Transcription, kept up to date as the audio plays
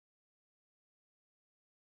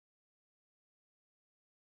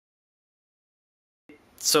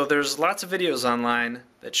So there's lots of videos online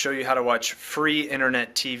that show you how to watch free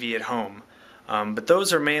internet TV at home. But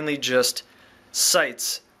those are mainly just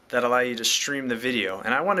sites that allow you to stream the video.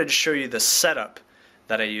 And I wanted to show you the setup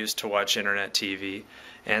that I use to watch internet TV.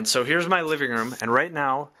 And so here's my living room, and right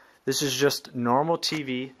now this is just normal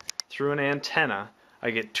TV through an antenna.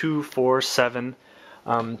 I get 2, 4, 7.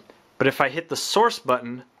 But if I hit the source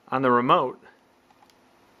button on the remote,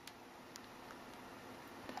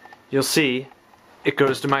 you'll see it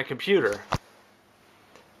goes to my computer.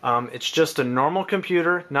 It's just a normal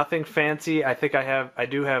computer, nothing fancy. I think I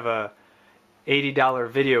do have a $80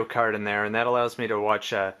 video card in there, and that allows me to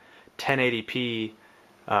watch 1080p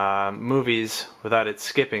movies without it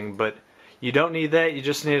skipping. But you don't need that. You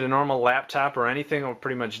just need a normal laptop, or anything will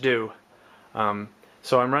pretty much do.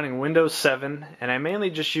 So I'm running Windows 7, and I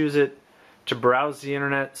mainly just use it to browse the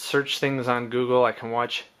internet, search things on Google. I can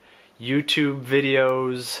watch YouTube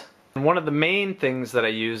videos. And one of the main things that I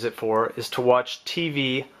use it for is to watch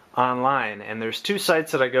TV online. And there's 2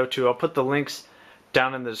 sites that I go to. I'll put the links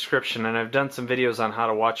down in the description, and I've done some videos on how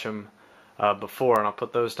to watch them before, and I'll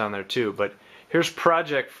put those down there too. But here's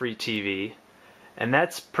Project Free TV, and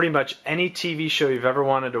that's pretty much any TV show you've ever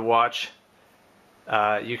wanted to watch.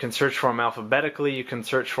 You can search for them alphabetically. You can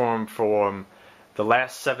search for them for the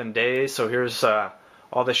last 7 days. So here's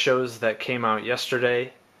all the shows that came out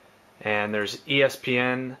yesterday, and there's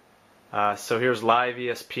ESPN. So here's live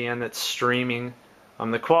ESPN that's streaming.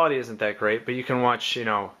 The quality isn't that great, but you can watch,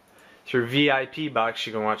 through VIP box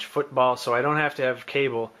you can watch football, so I don't have to have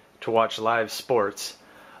cable to watch live sports.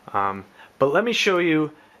 But let me show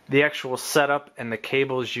you the actual setup and the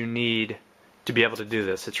cables you need to be able to do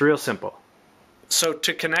this. It's real simple. So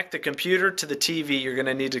to connect the computer to the TV, you're going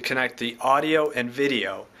to need to connect the audio and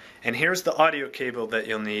video. And here's the audio cable that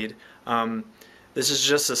you'll need. This is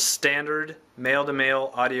just a standard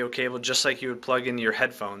male-to-male audio cable, just like you would plug into your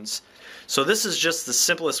headphones. So this is just the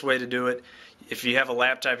simplest way to do it. If you have a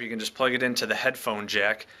laptop, you can just plug it into the headphone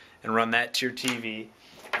jack and run that to your TV.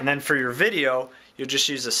 And then for your video, you'll just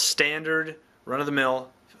use a standard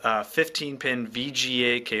run-of-the-mill 15-pin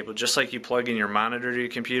VGA cable, just like you plug in your monitor to your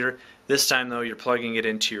computer. This time, though, you're plugging it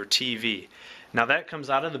into your TV. Now that comes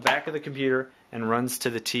out of the back of the computer and runs to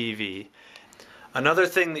the TV. Another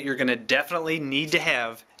thing that you're going to definitely need to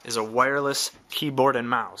have is a wireless keyboard and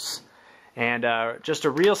mouse. And just a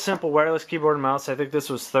real simple wireless keyboard and mouse. I think this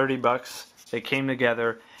was 30 bucks. They came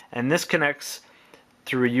together, and this connects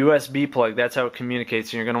through a USB plug. That's how it communicates,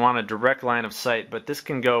 and you're going to want a direct line of sight. But this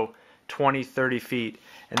can go 20, 30 feet.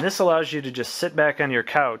 And this allows you to just sit back on your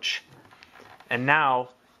couch, and now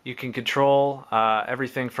you can control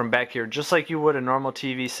everything from back here, just like you would a normal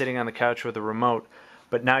TV sitting on the couch with a remote.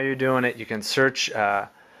 But now you're doing it. You can search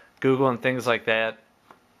Google and things like that.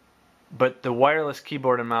 But the wireless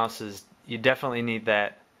keyboard and mouse you definitely need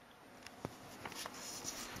that.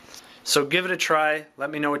 So give it a try. Let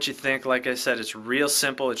me know what you think. Like I said, it's real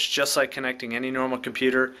simple. It's just like connecting any normal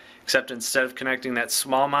computer, except instead of connecting that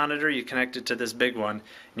small monitor, you connect it to this big one,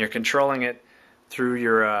 and you're controlling it through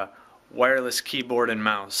your wireless keyboard and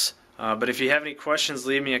mouse. But if you have any questions,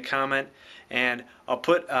 leave me a comment, and I'll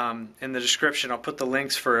put in the description, I'll put the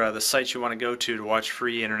links for the sites you want to go to watch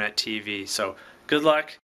free internet TV. So good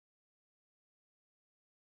luck,